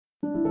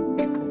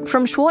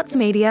From Schwartz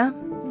Media,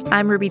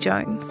 I'm Ruby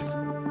Jones.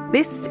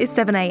 This is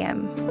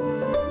 7am.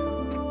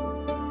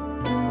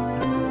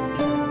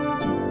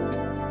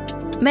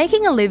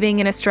 Making a living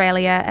in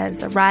Australia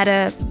as a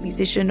writer,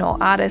 musician or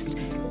artist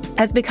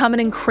has become an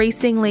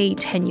increasingly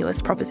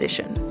tenuous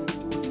proposition.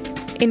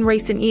 In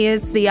recent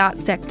years, the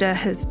arts sector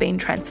has been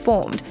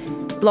transformed.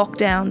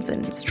 Lockdowns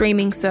and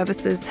streaming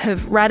services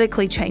have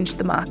radically changed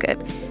the market,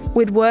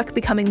 with work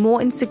becoming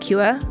more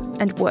insecure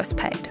and worse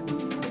paid.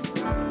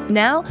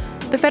 Now,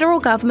 the federal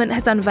government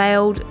has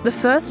unveiled the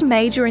first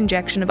major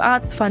injection of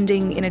arts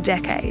funding in a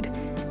decade,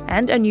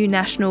 and a new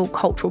national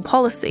cultural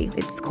policy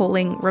it's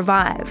calling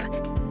Revive.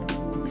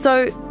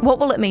 So, what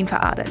will it mean for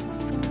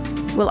artists?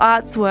 Will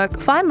arts work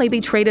finally be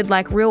treated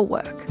like real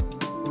work?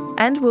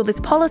 And will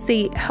this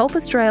policy help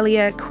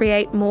Australia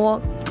create more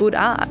good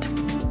art?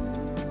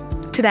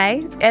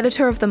 Today,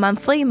 editor of The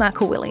Monthly,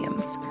 Michael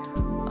Williams,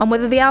 on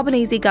whether the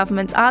Albanese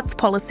government's arts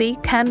policy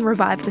can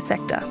revive the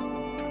sector.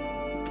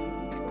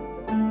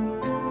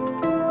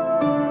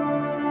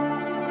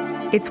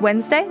 It's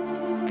Wednesday,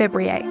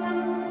 February 8.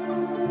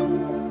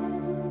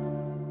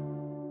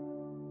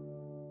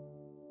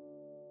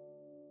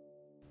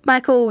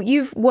 Michael,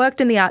 you've worked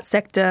in the arts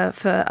sector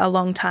for a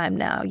long time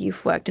now.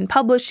 You've worked in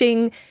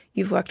publishing,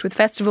 you've worked with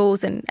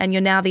festivals, and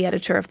you're now the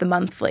editor of The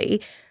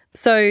Monthly.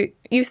 So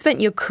you've spent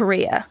your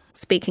career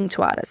speaking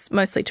to artists,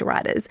 mostly to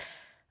writers.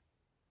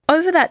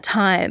 Over that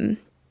time,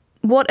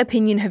 what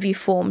opinion have you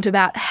formed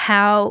about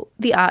how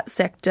the arts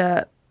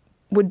sector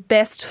would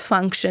best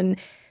function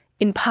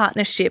in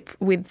partnership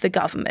with the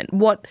government?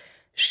 What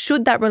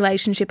should that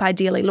relationship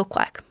ideally look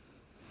like?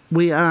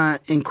 We are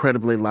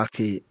incredibly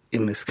lucky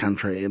in this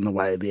country in the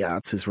way the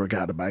arts is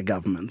regarded by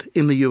government.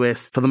 In the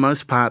US, for the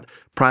most part,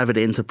 private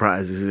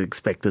enterprise is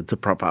expected to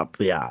prop up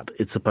the art.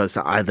 It's supposed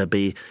to either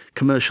be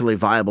commercially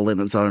viable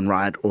in its own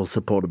right or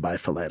supported by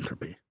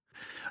philanthropy.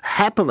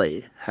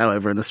 Happily,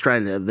 however, in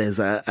Australia, there's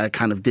a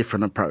kind of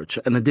different approach,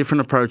 and a different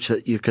approach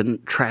that you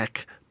can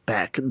track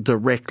back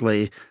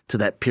directly to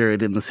that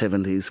period in the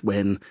 70s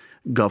when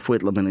Gough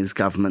Whitlam and his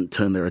government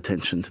turned their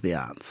attention to the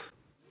arts.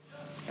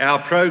 Our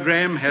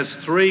program has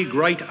three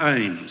great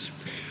aims: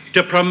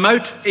 to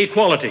promote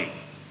equality,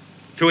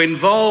 to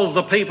involve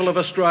the people of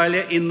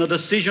Australia in the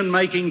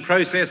decision-making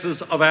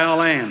processes of our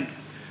land,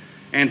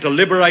 and to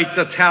liberate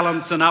the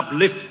talents and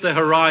uplift the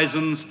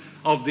horizons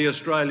of the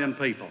Australian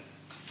people.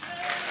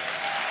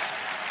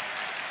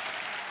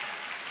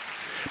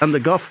 Under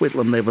Gough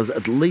Whitlam, there was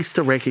at least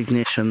a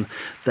recognition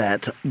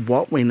that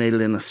what we needed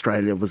in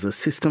Australia was a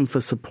system for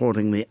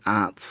supporting the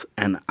arts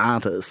and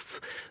artists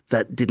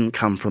that didn't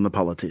come from the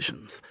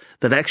politicians.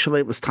 That actually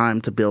it was time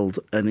to build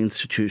an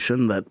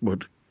institution that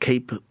would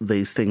keep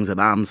these things at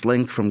arm's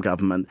length from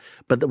government,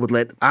 but that would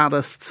let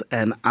artists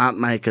and art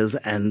makers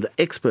and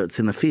experts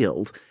in the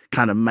field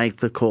kind of make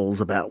the calls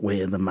about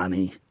where the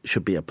money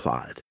should be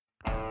applied.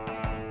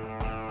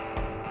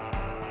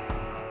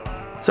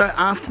 So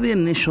after the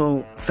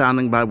initial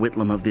founding by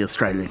Whitlam of the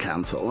Australian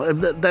Council,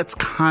 that's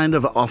kind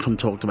of often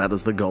talked about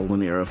as the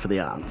golden era for the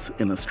arts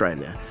in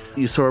Australia.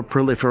 You saw a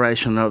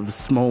proliferation of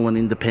small and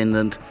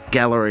independent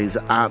galleries,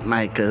 art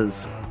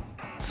makers,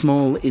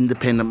 small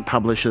independent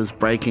publishers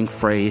breaking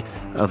free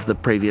of the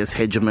previous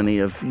hegemony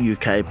of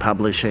UK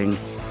publishing.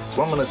 It's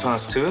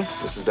 2:01.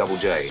 This is Double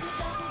J.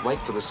 Wait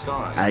for the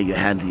sky. You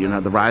had,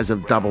 the rise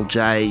of Double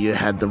J. You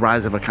had the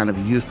rise of a kind of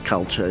youth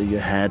culture. You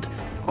had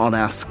on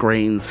our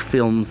screens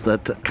films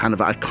that kind of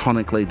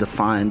iconically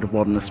defined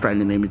what an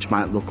Australian image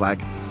might look like.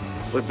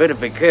 We'd better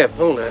be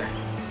careful.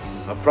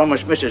 I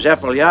promised Mrs.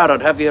 Appleyard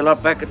I'd have you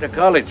lot back at the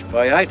college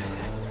by 8.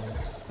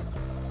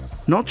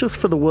 Not just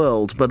for the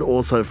world, but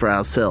also for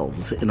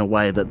ourselves in a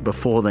way that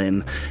before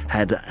then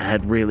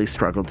had really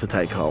struggled to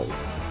take hold.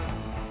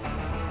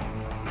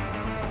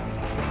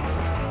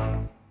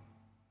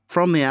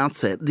 From the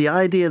outset, the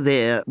idea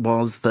there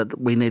was that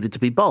we needed to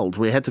be bold.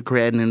 We had to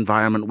create an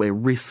environment where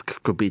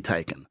risk could be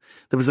taken.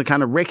 There was a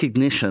kind of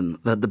recognition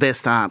that the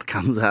best art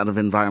comes out of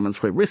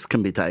environments where risk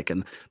can be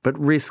taken, but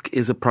risk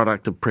is a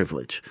product of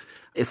privilege.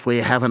 If we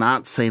have an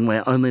art scene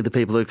where only the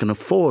people who can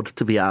afford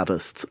to be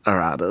artists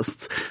are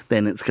artists,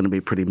 then it's going to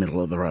be pretty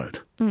middle of the road.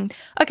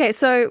 Okay,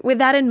 so with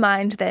that in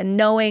mind then,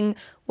 knowing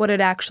what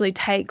it actually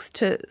takes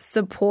to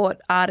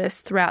support artists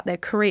throughout their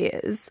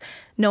careers,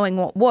 knowing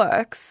what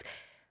works,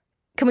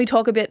 can we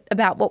talk a bit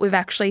about what we've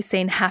actually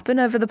seen happen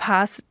over the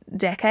past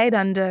decade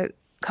under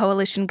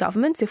coalition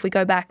governments? If we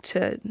go back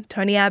to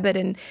Tony Abbott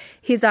and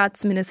his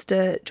arts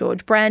minister,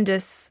 George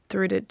Brandis,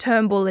 through to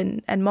Turnbull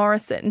and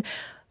Morrison,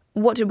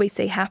 what did we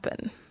see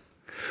happen?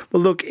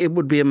 Well, look, it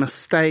would be a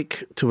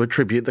mistake to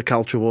attribute the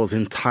culture wars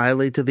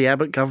entirely to the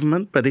Abbott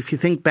government, but if you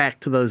think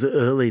back to those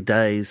early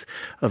days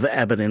of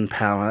Abbott in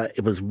power,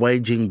 it was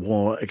waging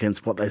war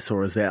against what they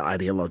saw as their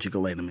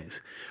ideological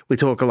enemies. We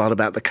talk a lot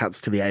about the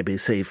cuts to the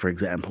ABC, for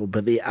example,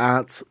 but the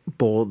arts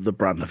bore the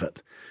brunt of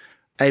it.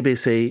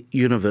 ABC,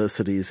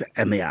 universities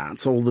and the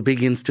arts, all the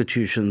big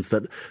institutions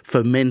that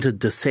fomented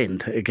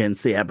dissent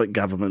against the Abbott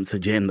government's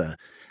agenda.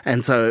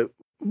 And so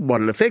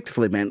what it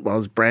effectively meant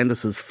was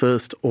Brandis's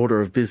first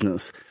order of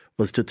business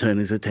was to turn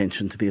his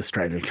attention to the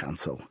Australia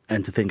Council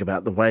and to think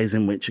about the ways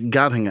in which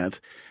gutting it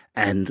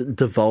and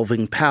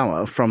devolving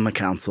power from the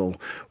council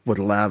would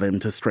allow them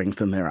to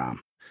strengthen their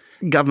arm.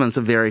 Governments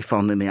are very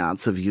fond in the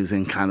arts of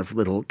using kind of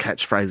little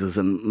catchphrases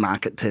and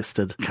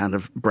market-tested kind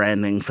of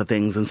branding for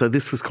things. And so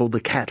this was called the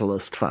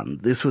Catalyst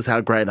Fund. This was how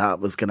great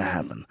art was going to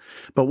happen.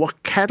 But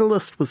what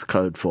Catalyst was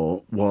code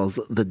for was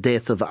the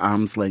death of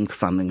arm's-length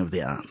funding of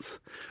the arts.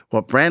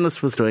 What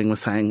Brandis was doing was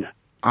saying,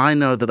 I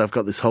know that I've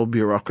got this whole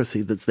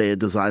bureaucracy that's there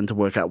designed to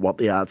work out what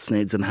the arts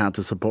needs and how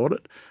to support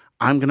it.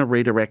 I'm going to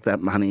redirect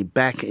that money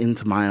back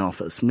into my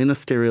office,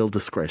 ministerial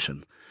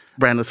discretion.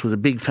 Brandis was a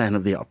big fan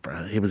of the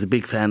opera. He was a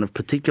big fan of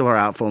particular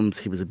art forms.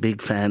 He was a big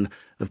fan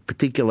of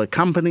particular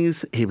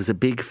companies. He was a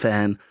big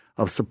fan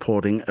of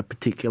supporting a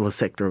particular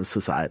sector of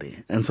society.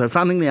 And so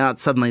funding the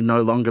arts suddenly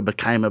no longer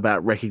became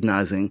about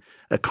recognising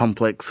a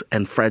complex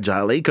and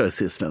fragile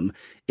ecosystem.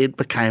 It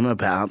became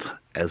about,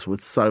 as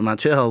with so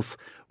much else,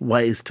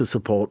 ways to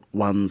support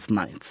one's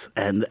mates.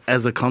 And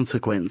as a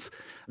consequence,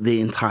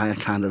 the entire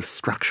kind of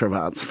structure of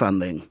arts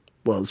funding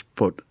was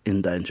put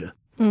in danger.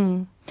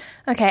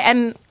 Okay,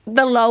 and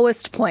the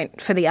lowest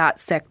point for the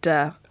arts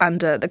sector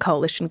under the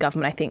coalition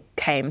government, I think,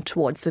 came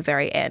towards the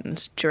very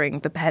end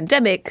during the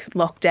pandemic.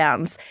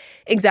 Lockdowns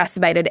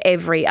exacerbated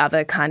every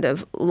other kind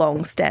of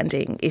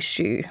long-standing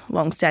issue,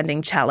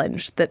 long-standing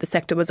challenge that the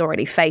sector was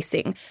already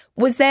facing.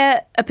 Was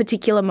there a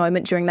particular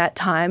moment during that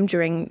time,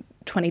 during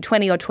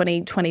 2020 or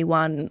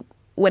 2021,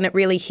 when it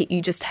really hit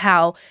you just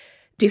how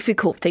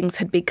difficult things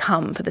had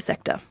become for the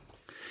sector?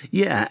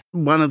 Yeah,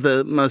 one of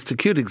the most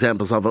acute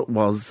examples of it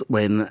was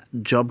when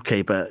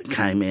JobKeeper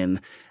came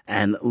in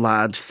and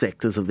large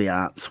sectors of the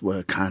arts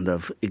were kind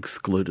of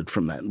excluded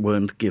from that,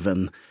 weren't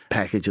given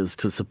packages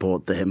to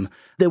support them.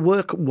 Their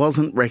work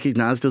wasn't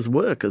recognised as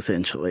work,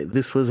 essentially.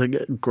 This was a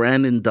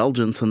grand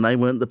indulgence and they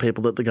weren't the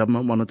people that the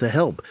government wanted to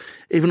help.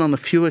 Even on the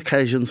few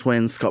occasions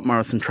when Scott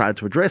Morrison tried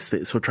to address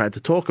this or tried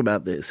to talk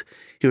about this,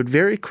 he would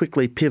very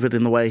quickly pivot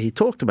in the way he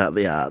talked about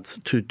the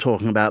arts to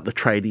talking about the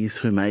tradies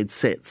who made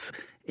sets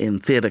in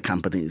theatre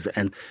companies.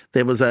 And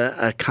there was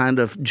a kind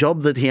of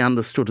job that he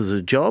understood as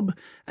a job,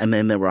 and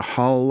then there were a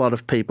whole lot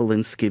of people in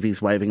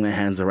skivvies waving their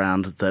hands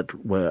around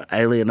that were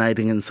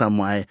alienating in some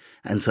way,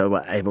 and so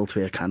were able to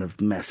be a kind of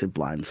massive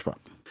blind spot.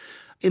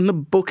 In the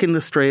book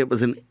industry, it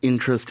was an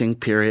interesting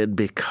period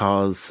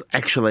because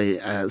actually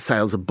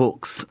sales of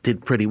books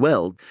did pretty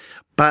well.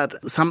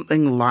 But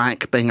something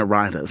like being a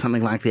writer,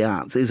 something like the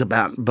arts, is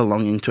about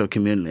belonging to a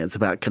community. It's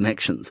about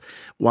connections.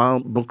 While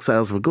book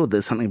sales were good,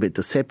 there's something a bit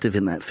deceptive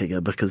in that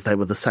figure because they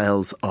were the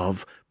sales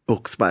of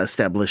books by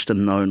established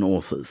and known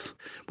authors,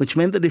 which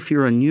meant that if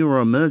you're a new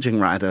or emerging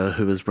writer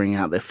who was bringing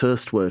out their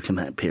first work in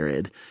that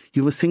period,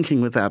 you were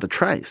sinking without a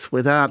trace,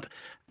 without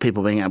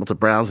people being able to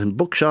browse in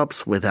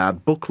bookshops,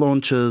 without book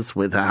launches,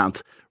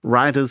 without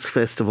writers'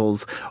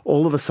 festivals.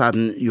 All of a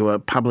sudden, you are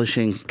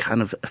publishing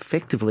kind of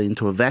effectively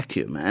into a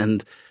vacuum.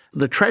 And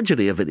the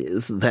tragedy of it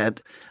is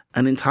that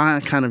an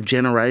entire kind of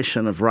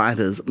generation of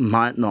writers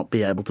might not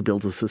be able to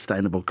build a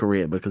sustainable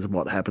career because of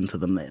what happened to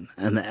them then.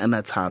 And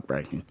that's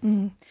heartbreaking.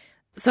 Mm.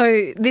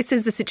 So this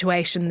is the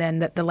situation then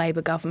that the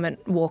Labor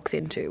government walks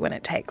into when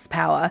it takes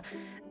power.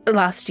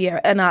 Last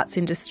year, an arts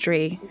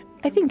industry,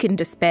 I think in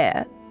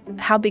despair.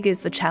 How big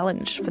is the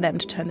challenge for them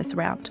to turn this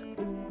around?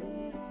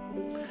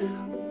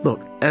 Look,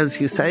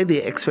 as you say,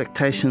 the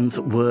expectations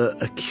were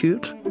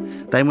acute.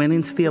 They went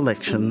into the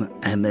election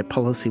and their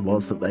policy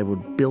was that they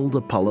would build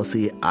a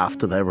policy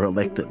after they were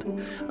elected.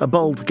 A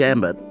bold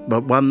gambit,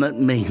 but one that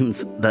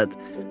means that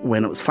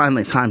when it was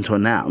finally time to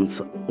announce,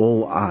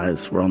 all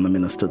eyes were on the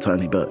Minister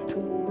Tony Burke.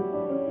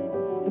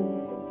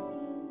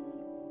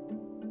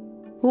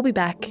 We'll be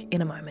back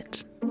in a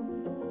moment.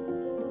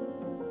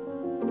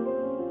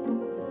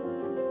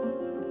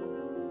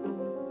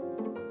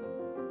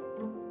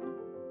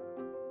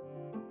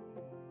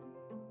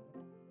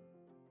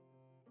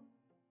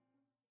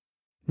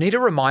 Need a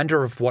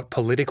reminder of what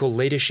political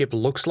leadership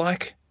looks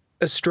like?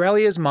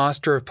 Australia's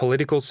master of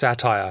political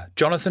satire,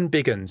 Jonathan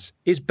Biggins,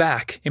 is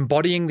back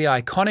embodying the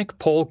iconic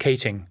Paul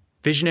Keating,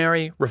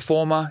 visionary,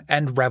 reformer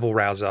and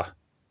rabble-rouser.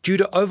 Due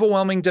to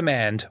overwhelming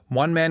demand,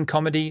 one-man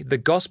comedy The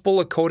Gospel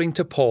According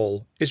to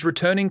Paul is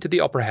returning to the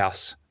Opera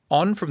House,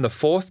 on from the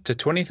 4th to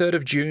 23rd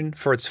of June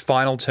for its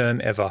final term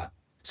ever.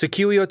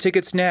 Secure your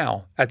tickets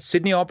now at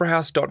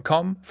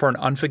sydneyoperahouse.com for an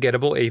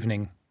unforgettable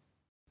evening.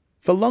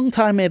 For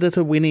longtime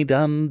editor Winnie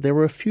Dunn, there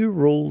were a few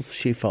rules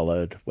she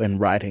followed when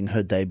writing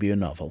her debut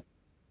novel.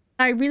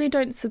 I really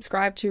don't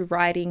subscribe to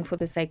writing for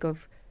the sake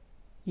of,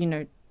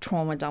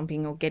 trauma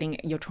dumping or getting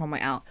your trauma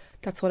out.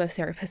 That's what a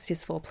therapist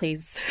is for,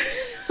 please.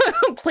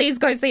 Please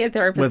go see a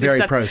therapist. We're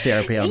very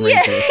pro-therapy on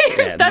Read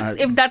This.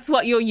 If that's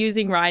what you're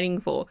using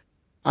writing for.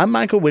 I'm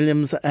Michael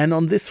Williams, and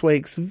on this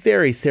week's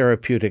very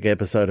therapeutic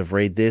episode of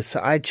Read This,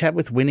 I chat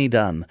with Winnie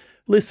Dunn.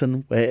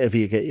 Listen wherever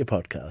you get your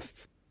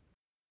podcasts.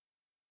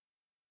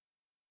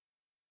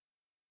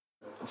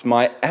 It's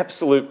my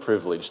absolute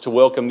privilege to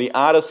welcome the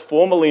artist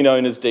formerly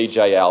known as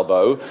DJ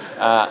Albo,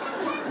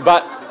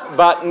 but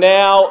but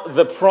now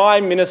the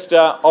Prime Minister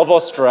of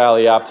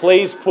Australia.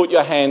 Please put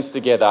your hands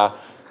together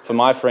for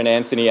my friend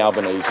Anthony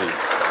Albanese.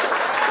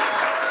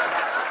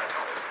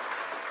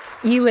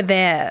 You were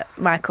there,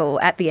 Michael,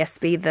 at the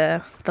ESPY,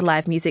 the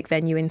live music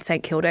venue in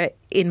St Kilda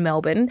in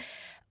Melbourne,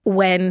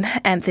 when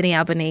Anthony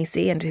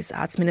Albanese and his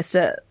arts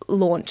minister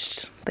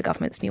launched the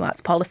government's new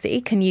arts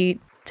policy. Can you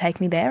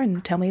take me there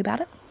and tell me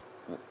about it?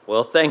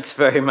 Well, thanks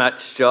very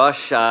much,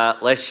 Josh.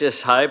 Let's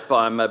just hope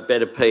I'm a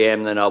better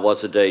PM than I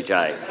was a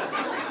DJ.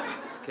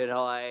 Can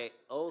I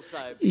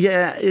also...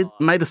 Yeah, it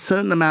made a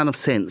certain amount of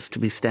sense to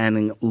be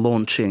standing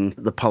launching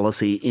the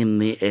policy in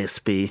the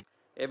ESPY.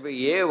 Every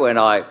year when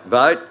I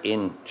vote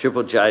in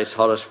Triple J's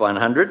Hottest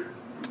 100,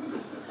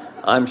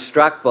 I'm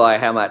struck by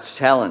how much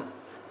talent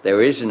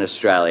there is in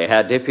Australia,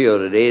 how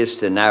difficult it is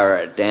to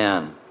narrow it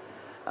down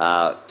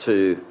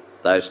to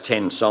those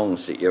 10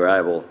 songs that you're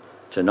able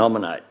to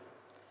nominate.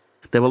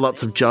 There were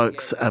lots of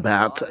jokes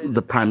about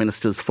the Prime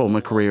Minister's former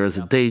career as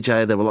a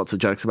DJ. There were lots of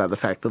jokes about the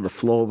fact that the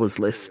floor was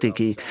less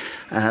sticky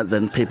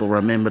than people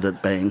remembered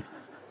it being.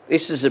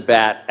 This is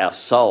about our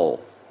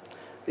soul.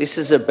 This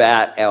is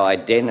about our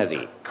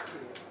identity.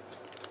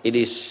 It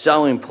is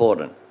so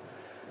important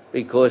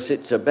because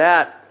it's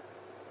about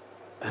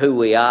who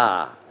we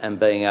are and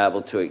being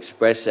able to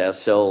express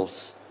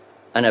ourselves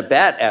and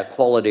about our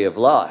quality of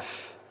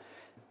life.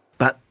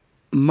 But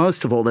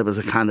most of all, there was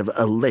a kind of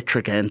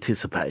electric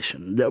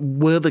anticipation.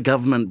 Were the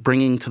government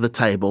bringing to the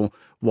table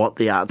what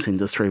the arts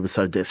industry was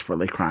so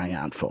desperately crying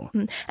out for?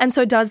 And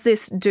so does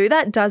this do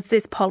that? Does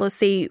this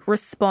policy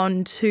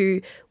respond to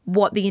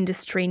what the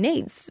industry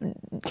needs?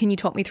 Can you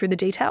talk me through the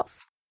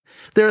details?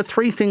 There are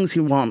three things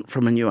you want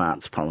from a new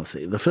arts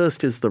policy. The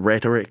first is the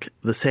rhetoric,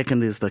 the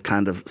second is the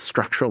kind of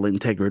structural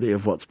integrity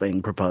of what's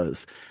being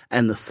proposed,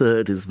 and the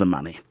third is the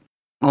money.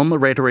 On the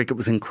rhetoric, it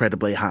was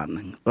incredibly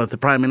heartening. Both the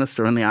Prime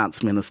Minister and the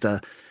Arts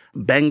Minister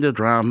banged a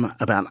drum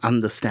about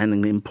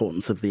understanding the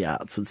importance of the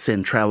arts, its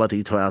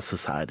centrality to our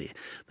society.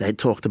 They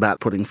talked about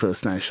putting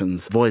First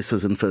Nations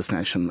voices and First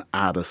Nation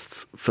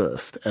artists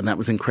first, and that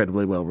was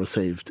incredibly well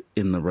received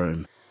in the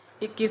room.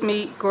 It gives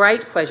me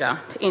great pleasure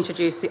to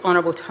introduce the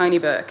Honourable Tony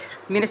Burke,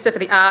 Minister for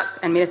the Arts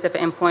and Minister for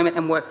Employment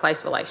and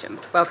Workplace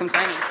Relations. Welcome,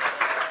 Tony.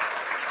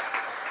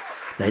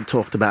 They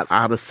talked about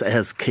artists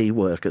as key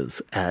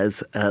workers,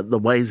 as the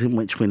ways in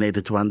which we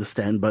needed to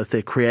understand both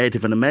their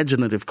creative and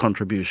imaginative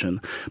contribution,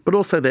 but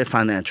also their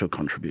financial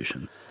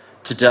contribution.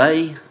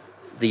 Today,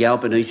 the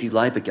Albanese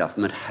Labor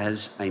government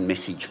has a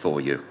message for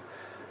you.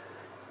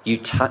 You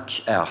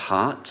touch our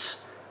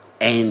hearts,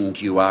 and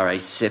you are a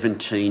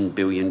 $17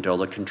 billion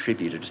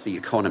contributor to the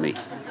economy.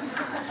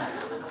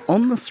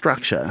 On the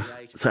structure,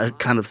 it's a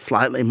kind of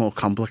slightly more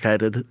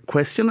complicated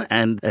question,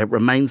 and it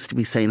remains to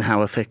be seen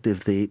how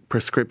effective the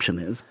prescription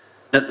is.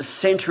 At the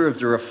centre of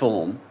the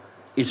reform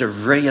is a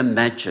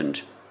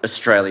reimagined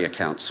Australia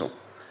Council.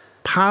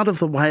 Part of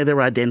the way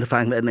they're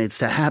identifying that needs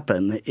to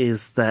happen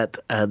is that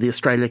the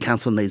Australia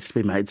Council needs to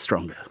be made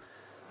stronger.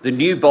 The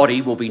new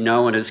body will be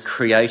known as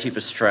Creative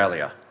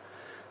Australia.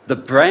 The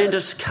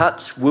Brandis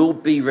cuts will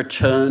be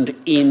returned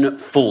in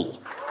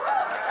full.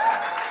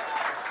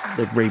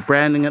 They're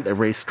rebranding it, they're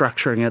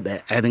restructuring it,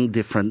 they're adding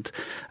different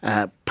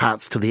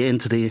parts to the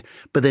entity,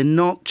 but they're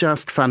not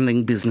just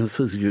funding business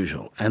as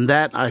usual. And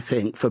that, I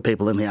think, for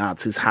people in the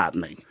arts is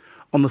heartening.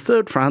 On the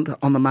third front,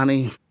 on the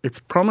money, it's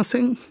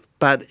promising,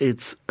 but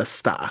it's a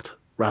start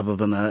rather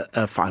than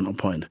a final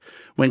point.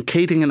 When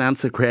Keating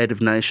announced the Creative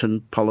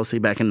Nation policy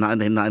back in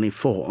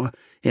 1994,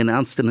 he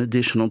announced an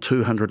additional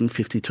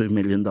 $252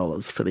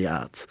 million for the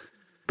arts.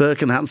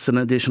 Burke announced an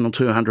additional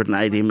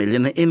 $280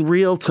 million. In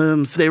real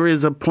terms, there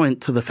is a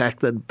point to the fact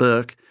that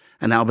Burke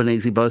and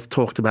Albanese both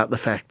talked about the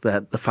fact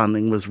that the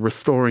funding was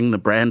restoring the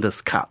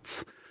Brandis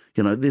cuts.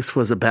 You know, this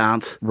was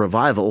about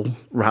revival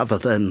rather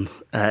than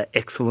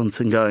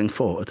excellence in going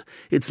forward.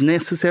 It's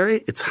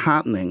necessary, it's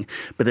heartening,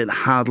 but it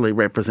hardly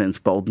represents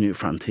bold new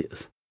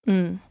frontiers.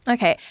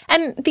 Okay.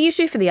 And the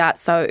issue for the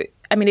arts, though,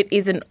 I mean, it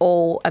isn't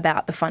all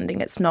about the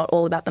funding. It's not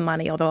all about the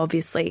money, although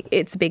obviously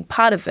it's a big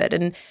part of it.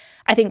 And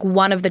I think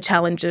one of the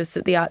challenges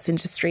that the arts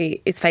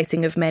industry is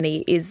facing of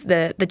many is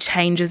the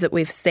changes that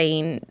we've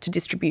seen to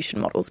distribution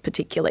models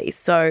particularly.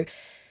 So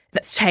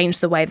that's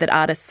changed the way that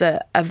artists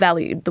are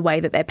valued, the way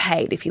that they're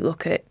paid. If you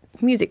look at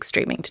music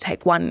streaming, to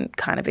take one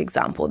kind of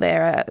example,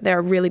 there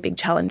are really big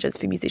challenges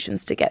for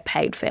musicians to get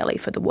paid fairly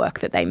for the work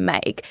that they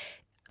make.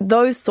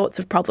 Those sorts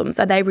of problems,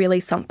 are they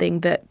really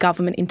something that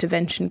government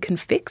intervention can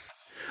fix?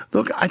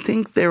 Look, I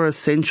think they're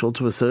essential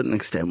to a certain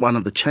extent. One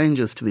of the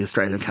changes to the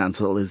Australian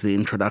Council is the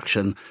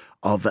introduction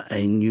of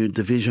a new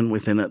division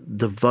within it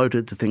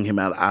devoted to thinking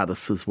about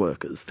artists as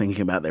workers,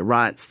 thinking about their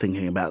rights,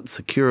 thinking about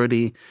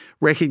security,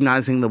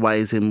 recognising the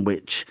ways in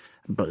which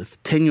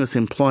both tenuous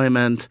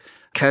employment,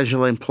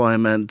 casual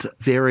employment,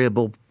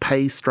 variable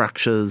pay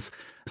structures,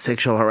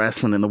 sexual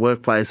harassment in the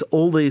workplace,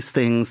 all these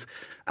things,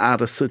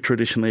 artists are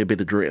traditionally a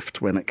bit adrift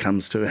when it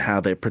comes to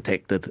how they're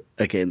protected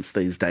against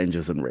these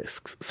dangers and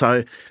risks.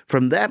 So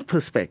from that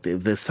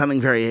perspective, there's something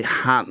very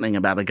heartening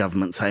about a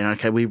government saying,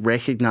 okay, we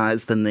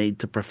recognise the need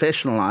to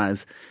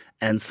professionalise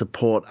and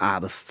support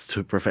artists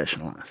to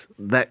professionalise.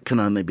 That can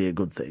only be a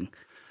good thing.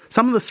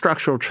 Some of the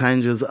structural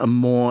changes are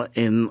more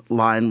in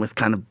line with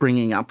kind of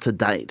bringing up to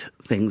date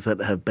things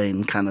that have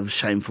been kind of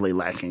shamefully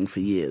lacking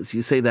for years.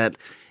 You see that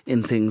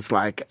in things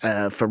like,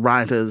 for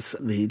writers,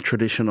 the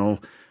traditional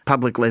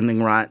public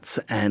lending rights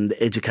and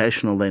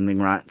educational lending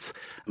rights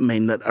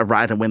mean that a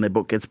writer, when their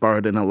book gets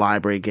borrowed in a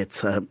library,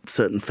 gets a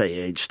certain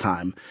fee each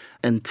time.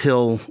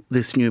 Until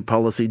this new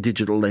policy,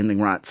 digital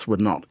lending rights were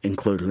not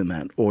included in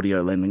that.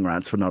 Audio lending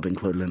rights were not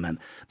included in that.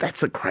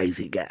 That's a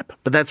crazy gap.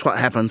 But that's what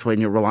happens when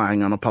you're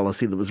relying on a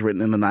policy that was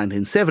written in the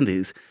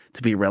 1970s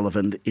to be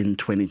relevant in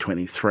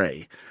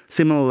 2023.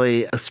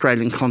 Similarly,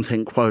 Australian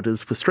content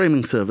quotas for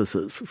streaming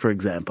services, for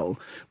example.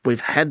 We've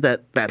had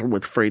that battle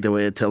with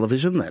free-to-air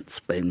television. That's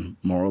been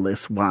more or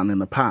less won in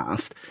the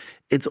past.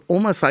 It's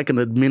almost like an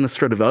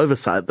administrative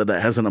oversight that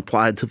it hasn't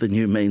applied to the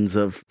new means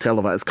of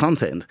televised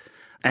content.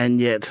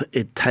 And yet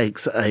it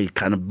takes a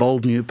kind of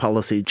bold new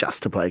policy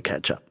just to play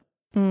catch-up.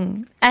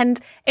 And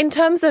in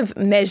terms of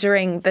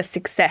measuring the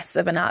success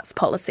of an arts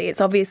policy,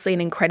 it's obviously an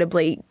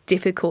incredibly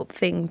difficult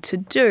thing to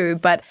do,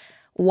 but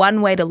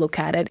one way to look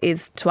at it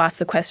is to ask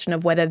the question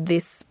of whether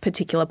this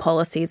particular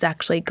policy is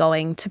actually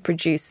going to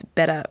produce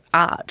better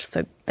art,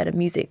 so better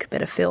music,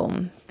 better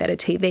film, better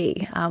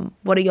TV.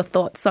 What are your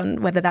thoughts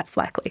on whether that's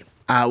likely?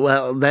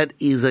 Well, that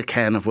is a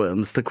can of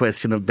worms, the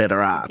question of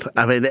better art.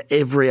 I mean,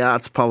 every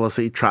arts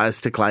policy tries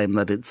to claim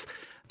that it's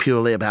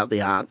purely about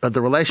the art, but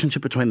the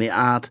relationship between the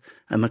art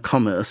and the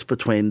commerce,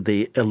 between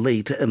the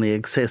elite and the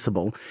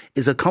accessible,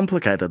 is a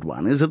complicated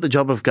one. Is it the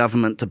job of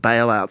government to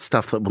bail out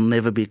stuff that will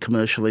never be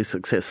commercially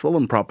successful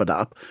and prop it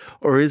up,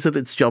 or is it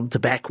its job to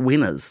back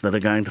winners that are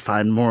going to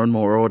find more and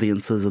more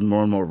audiences and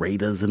more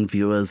readers and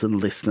viewers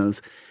and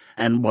listeners?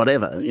 And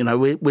whatever. You know,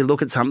 we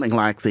look at something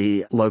like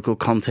the local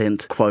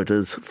content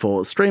quotas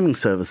for streaming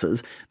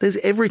services. There's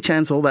every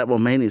chance all that will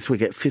mean is we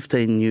get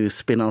 15 new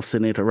spin-offs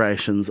and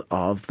iterations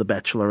of The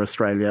Bachelor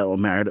Australia or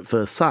Married at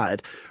First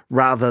Sight,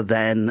 rather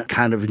than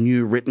kind of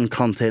new written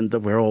content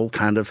that we're all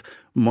kind of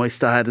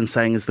moist-eyed and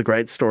saying is the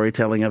great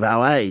storytelling of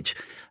our age.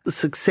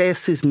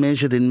 Success is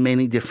measured in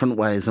many different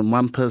ways, and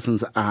one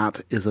person's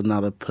art is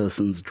another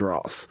person's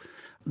dross.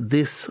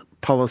 This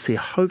policy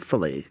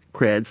hopefully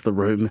creates the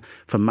room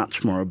for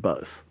much more of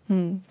both.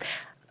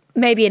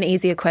 Maybe an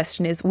easier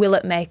question is, will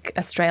it make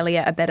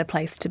Australia a better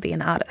place to be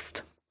an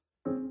artist?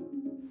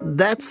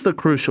 That's the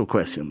crucial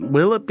question.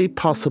 Will it be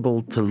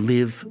possible to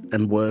live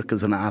and work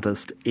as an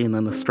artist in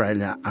an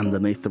Australia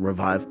underneath the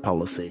Revive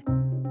policy?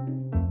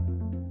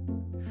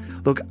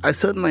 Look, I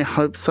certainly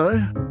hope so.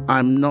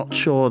 I'm not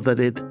sure that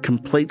it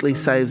completely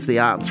saves the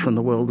arts from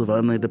the world of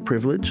only the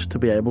privileged to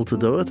be able to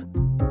do it.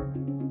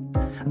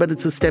 But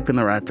it's a step in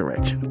the right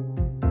direction.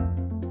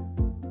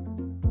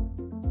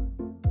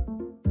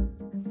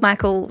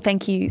 Michael,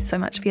 thank you so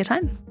much for your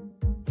time.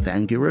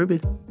 Thank you,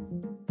 Ruby.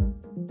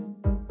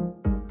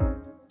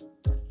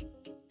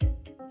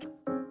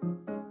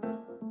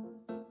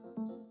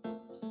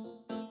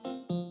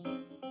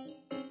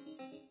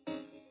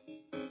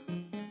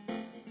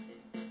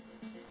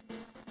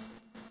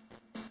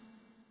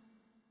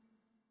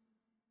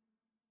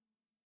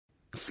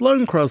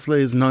 Sloane Crosley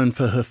is known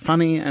for her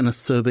funny and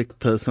acerbic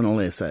personal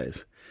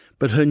essays,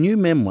 but her new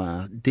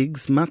memoir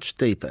digs much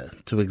deeper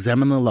to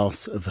examine the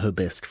loss of her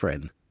best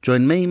friend.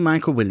 Join me,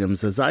 Michael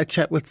Williams, as I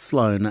chat with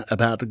Sloane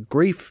about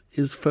Grief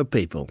is for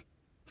People.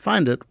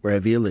 Find it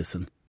wherever you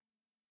listen.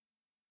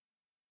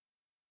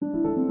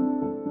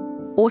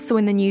 Also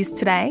in the news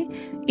today,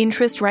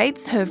 interest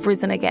rates have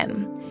risen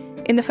again.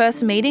 In the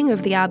first meeting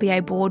of the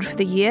RBA board for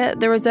the year,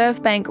 the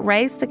Reserve Bank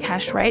raised the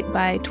cash rate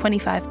by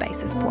 25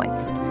 basis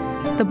points.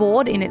 The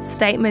board, in its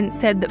statement,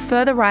 said that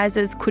further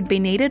rises could be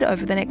needed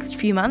over the next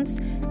few months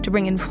to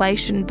bring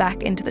inflation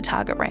back into the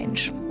target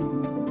range.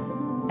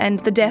 And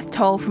the death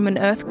toll from an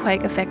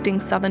earthquake affecting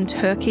southern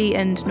Turkey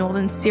and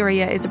northern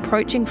Syria is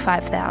approaching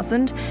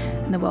 5,000,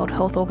 and the World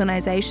Health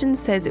Organization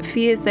says it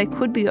fears there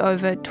could be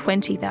over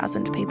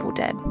 20,000 people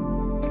dead.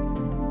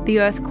 The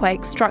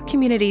earthquake struck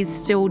communities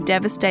still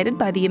devastated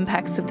by the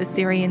impacts of the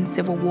Syrian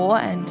civil war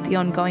and the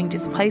ongoing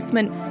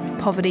displacement,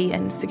 poverty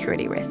and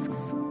security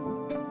risks.